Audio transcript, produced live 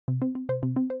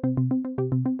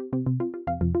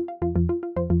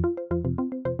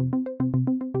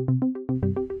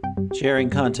Sharing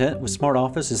content with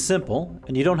SmartOffice is simple,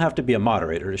 and you don't have to be a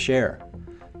moderator to share.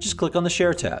 Just click on the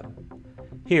Share tab.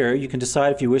 Here, you can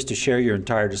decide if you wish to share your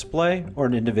entire display or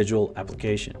an individual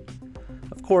application.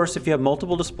 Of course, if you have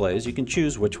multiple displays, you can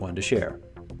choose which one to share.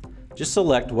 Just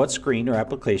select what screen or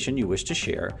application you wish to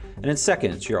share, and in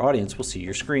seconds, your audience will see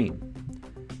your screen.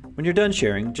 When you're done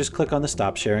sharing, just click on the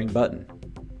Stop Sharing button.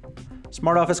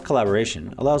 SmartOffice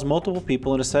Collaboration allows multiple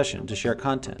people in a session to share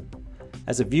content.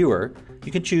 As a viewer,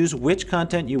 you can choose which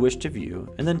content you wish to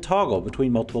view and then toggle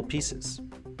between multiple pieces.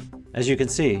 As you can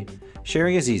see,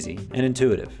 sharing is easy and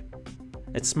intuitive.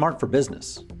 It's smart for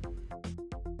business.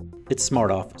 It's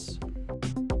SmartOffice.